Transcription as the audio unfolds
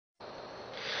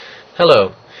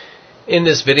Hello. In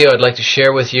this video I'd like to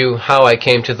share with you how I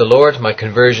came to the Lord, my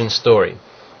conversion story.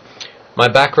 My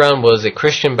background was a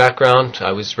Christian background.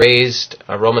 I was raised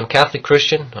a Roman Catholic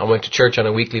Christian. I went to church on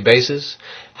a weekly basis.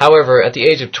 However, at the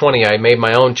age of 20 I made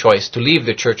my own choice to leave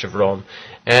the Church of Rome,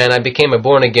 and I became a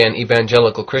born-again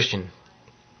evangelical Christian.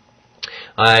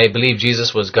 I believed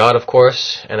Jesus was God, of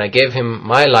course, and I gave Him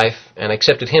my life and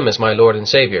accepted Him as my Lord and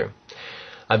Savior.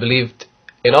 I believed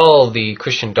in all the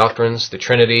Christian doctrines, the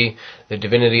Trinity, the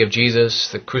divinity of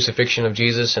Jesus, the crucifixion of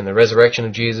Jesus and the resurrection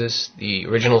of Jesus, the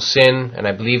original sin, and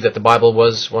I believed that the Bible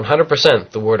was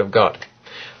 100% the Word of God.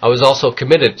 I was also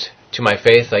committed to my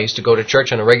faith. I used to go to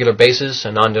church on a regular basis,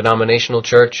 a non-denominational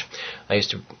church. I used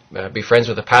to be friends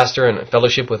with a pastor and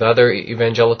fellowship with other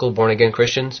evangelical born-again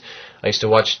Christians. I used to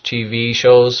watch TV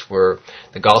shows where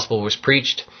the gospel was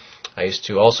preached. I used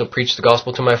to also preach the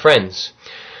gospel to my friends.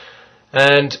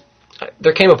 And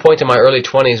there came a point in my early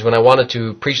 20s when I wanted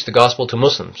to preach the gospel to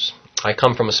Muslims. I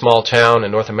come from a small town in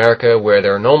North America where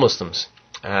there are no Muslims.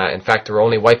 In fact, there were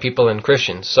only white people and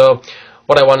Christians. So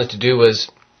what I wanted to do was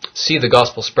see the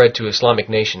gospel spread to Islamic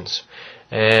nations.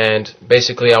 And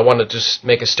basically I wanted to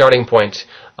make a starting point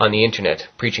on the internet,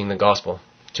 preaching the gospel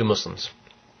to Muslims.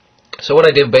 So what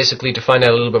I did basically to find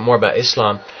out a little bit more about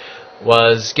Islam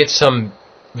was get some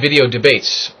video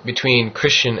debates between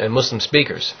Christian and Muslim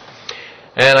speakers.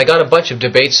 And I got a bunch of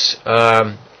debates by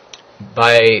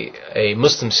a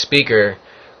Muslim speaker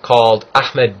called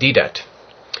Ahmed Deedat.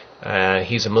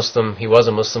 He's a Muslim. He was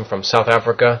a Muslim from South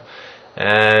Africa,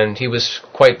 and he was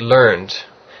quite learned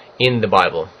in the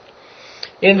Bible.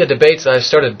 In the debates, I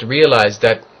started to realize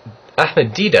that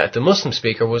Ahmed Deedat, the Muslim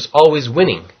speaker, was always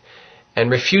winning and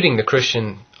refuting the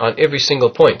Christian on every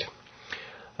single point.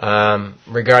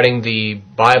 Regarding the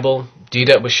Bible,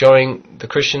 Deedat was showing the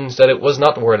Christians that it was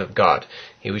not the Word of God.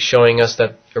 He was showing us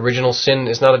that original sin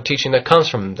is not a teaching that comes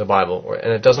from the Bible,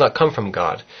 and it does not come from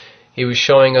God. He was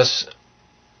showing us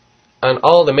on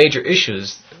all the major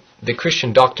issues the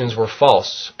Christian doctrines were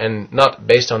false and not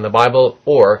based on the Bible,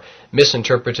 or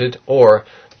misinterpreted, or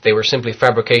they were simply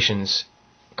fabrications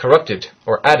corrupted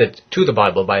or added to the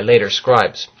Bible by later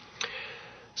scribes.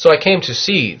 So I came to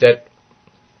see that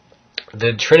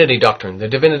the Trinity doctrine, the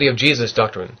divinity of Jesus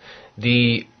doctrine,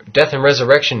 the death and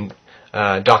resurrection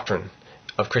doctrine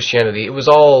of Christianity, it was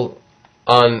all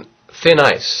on thin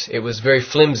ice. It was very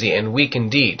flimsy and weak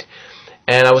indeed.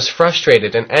 And I was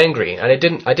frustrated and angry. And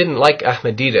I didn't like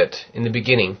Ahmed Deedat in the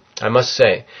beginning, I must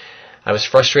say. I was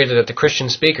frustrated at the Christian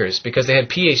speakers because they had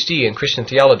PhD in Christian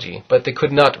theology, but they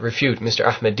could not refute Mr.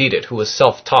 Ahmed Deedat, who was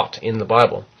self-taught in the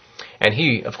Bible. And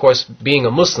he, of course, being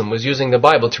a Muslim, was using the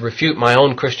Bible to refute my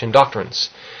own Christian doctrines.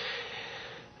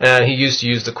 And he used to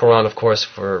use the Quran, of course,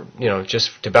 for,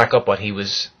 just to back up what he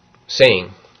was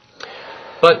saying.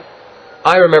 But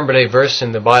I remembered a verse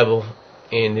in the Bible,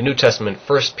 in the New Testament,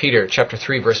 1 Peter chapter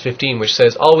 3, verse 15, which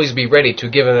says, "Always be ready to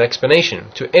give an explanation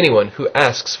to anyone who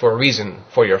asks for a reason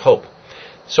for your hope."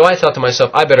 So I thought to myself,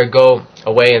 I better go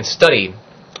away and study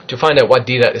to find out what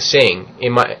Deedat is saying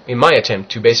in my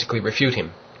attempt to basically refute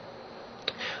him.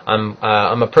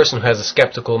 I'm a person who has a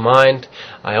skeptical mind.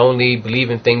 I only believe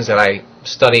in things that I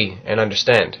study and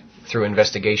understand through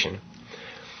investigation.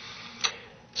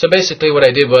 So basically what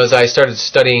I did was I started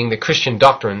studying the Christian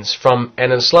doctrines from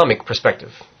an Islamic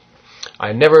perspective.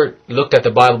 I never looked at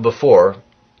the Bible before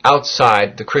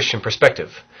outside the Christian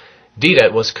perspective.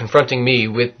 Deedat was confronting me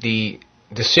with the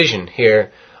decision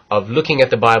here of looking at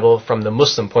the Bible from the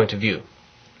Muslim point of view.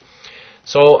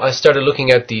 So I started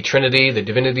looking at the Trinity, the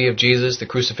divinity of Jesus, the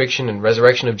crucifixion and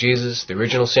resurrection of Jesus, the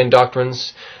original sin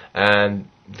doctrines, and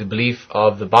the belief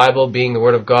of the Bible being the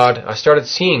Word of God. I started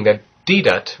seeing that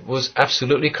Deedat was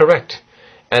absolutely correct.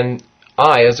 And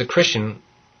I, as a Christian,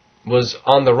 was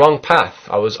on the wrong path.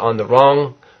 I was on the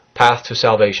wrong path to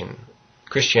salvation.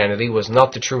 Christianity was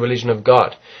not the true religion of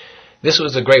God. This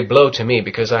was a great blow to me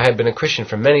because I had been a Christian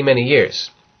for many, many years.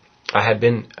 I had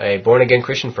been a born-again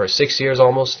Christian for 6 years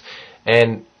almost,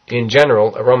 and in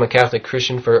general a Roman Catholic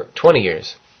Christian for 20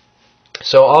 years.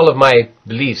 So all of my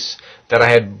beliefs that I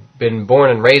had been born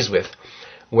and raised with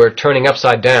were turning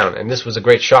upside down, and this was a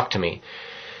great shock to me.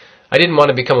 I didn't want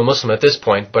to become a Muslim at this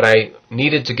point, but I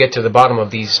needed to get to the bottom of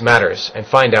these matters and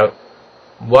find out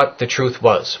what the truth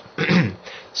was.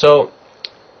 So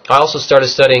I also started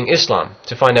studying Islam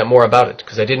to find out more about it,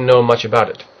 because I didn't know much about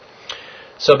it.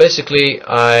 So basically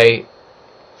I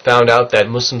found out that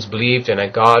Muslims believed in a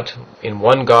God, in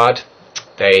one God.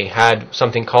 They had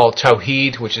something called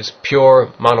Tawheed, which is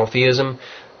pure monotheism.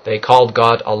 They called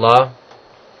God Allah.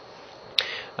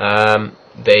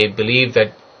 They believed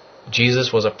that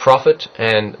Jesus was a prophet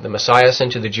and the Messiah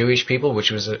sent to the Jewish people,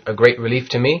 which was a great relief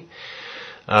to me.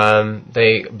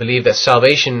 They believe that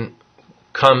salvation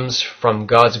comes from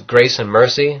God's grace and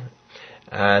mercy,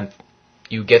 and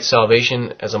you get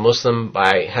salvation as a Muslim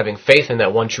by having faith in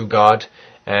that one true God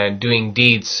and doing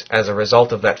deeds as a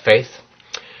result of that faith.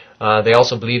 They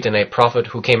also believed in a prophet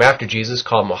who came after Jesus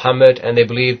called Muhammad, and they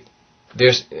believed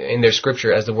in their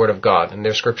scripture as the Word of God, and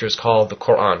their scripture is called the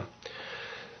Quran.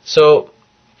 So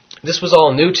this was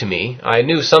all new to me. I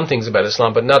knew some things about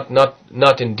Islam, but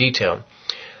not in detail.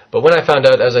 But when I found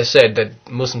out, as I said, that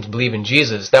Muslims believe in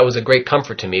Jesus, that was a great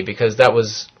comfort to me, because that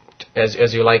was,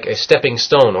 as you like, a stepping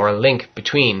stone or a link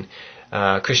between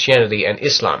Christianity and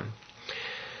Islam.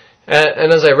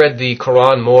 And as I read the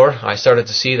Quran more, I started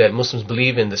to see that Muslims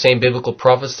believe in the same biblical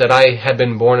prophets that I had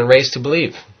been born and raised to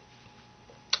believe.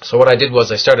 So what I did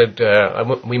was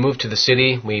we moved to the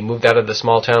city. We moved out of the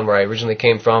small town where I originally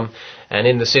came from, and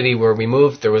in the city where we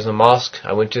moved, there was a mosque.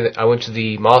 I went to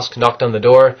the mosque, knocked on the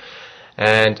door,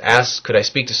 and asked, could I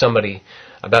speak to somebody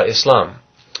about Islam?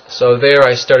 So there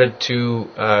I started to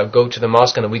go to the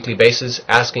mosque on a weekly basis,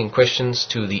 asking questions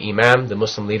to the Imam, the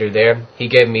Muslim leader there. He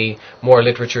gave me more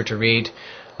literature to read,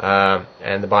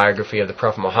 and the biography of the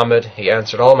Prophet Muhammad. He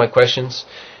answered all my questions,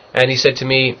 and he said to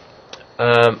me,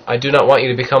 I do not want you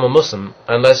to become a Muslim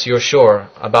unless you're sure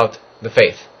about the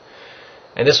faith.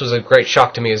 And this was a great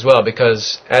shock to me as well,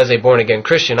 because as a born-again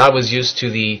Christian, I was used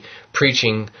to the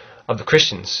preaching of the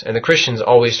Christians, and the Christians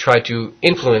always try to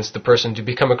influence the person to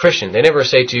become a Christian. They never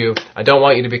say to you, I don't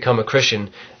want you to become a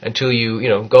Christian until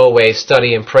you go away,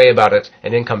 study and pray about it,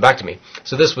 and then come back to me.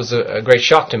 So this was a great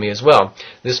shock to me as well.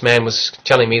 This man was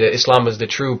telling me that Islam was the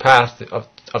true path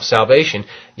of salvation,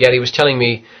 yet he was telling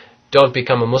me, don't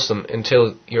become a Muslim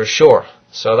until you're sure.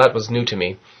 So that was new to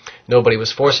me. Nobody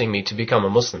was forcing me to become a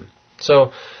Muslim.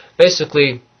 So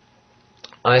basically,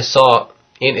 I saw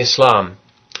in Islam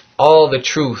all the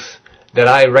truth that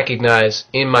I recognize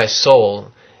in my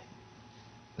soul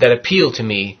that appealed to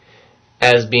me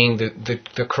as being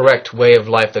the correct way of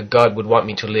life that God would want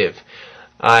me to live.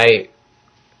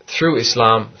 Through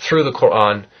Islam, through the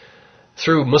Quran,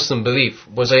 through Muslim belief,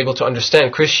 was able to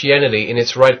understand Christianity in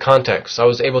its right context. I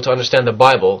was able to understand the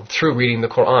Bible through reading the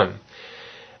Quran.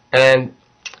 And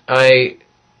I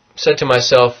said to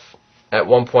myself at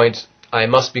one point, I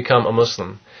must become a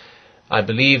Muslim. I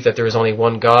believe that there is only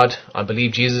one God. I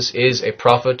believe Jesus is a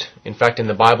prophet. In fact, in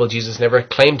the Bible, Jesus never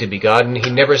claimed to be God, and he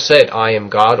never said, I am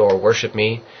God, or worship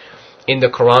me. In the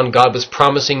Quran, God was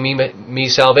promising me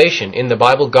salvation. In the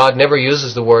Bible, God never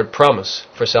uses the word promise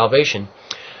for salvation.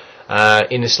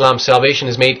 In Islam, salvation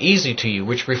is made easy to you,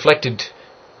 which reflected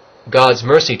God's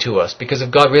mercy to us. Because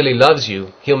if God really loves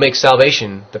you, He'll make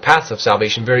salvation, the path of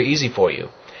salvation, very easy for you.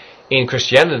 In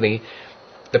Christianity,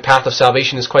 the path of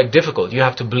salvation is quite difficult. You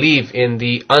have to believe in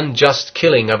the unjust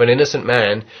killing of an innocent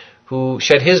man who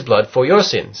shed his blood for your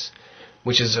sins,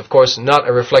 which is, of course, not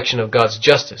a reflection of God's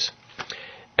justice.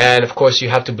 And, of course, you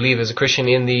have to believe as a Christian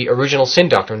in the original sin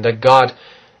doctrine, that God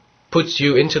puts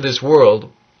you into this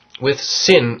world with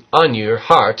sin on your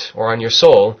heart or on your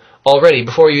soul already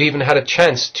before you even had a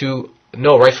chance to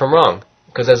know right from wrong.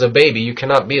 Because as a baby, you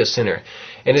cannot be a sinner.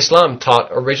 And Islam taught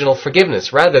original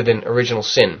forgiveness rather than original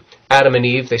sin. Adam and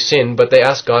Eve, they sinned, but they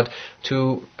asked God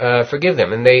to forgive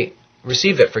them, and they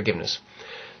received that forgiveness.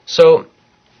 So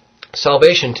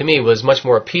salvation to me was much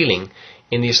more appealing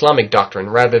in the Islamic doctrine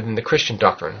rather than the Christian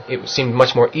doctrine. It seemed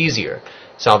much more easier.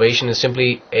 Salvation is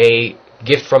simply a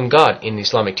gift from God in the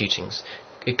Islamic teachings.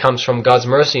 It comes from God's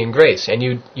mercy and grace, and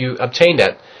you obtain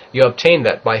that. You obtain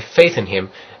that by faith in Him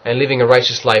and living a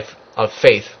righteous life of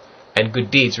faith and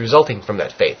good deeds resulting from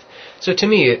that faith. So to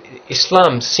me,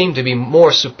 Islam seemed to be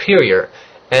more superior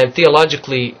and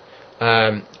theologically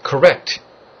correct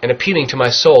and appealing to my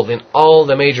soul than all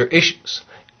the major issues.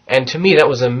 And to me that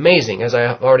was amazing. As I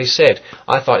have already said,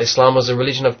 I thought Islam was a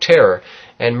religion of terror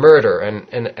and murder and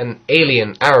an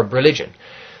alien Arab religion.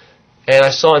 And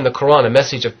I saw in the Quran a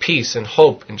message of peace and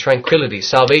hope and tranquility,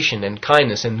 salvation and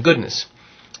kindness and goodness.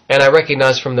 And I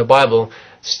recognize from the Bible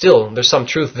still there's some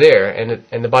truth there,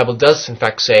 and the Bible does in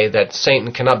fact say that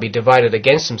Satan cannot be divided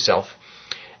against himself.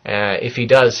 If he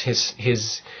does,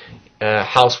 his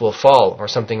house will fall, or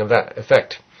something of that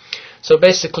effect. So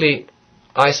basically,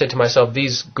 I said to myself,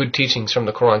 these good teachings from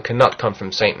the Quran cannot come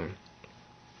from Satan.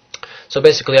 So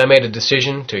basically, I made a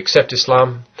decision to accept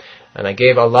Islam, and I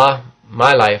gave Allah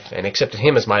my life and accepted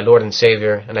Him as my Lord and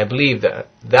Savior, and I believe that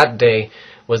that day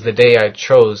was the day I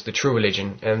chose the true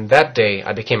religion, and that day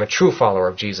I became a true follower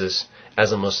of Jesus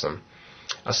as a Muslim.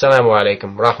 Assalamu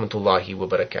alaikum wa rahmatullahi wa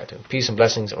barakatuh. Peace and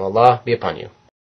blessings of Allah be upon you.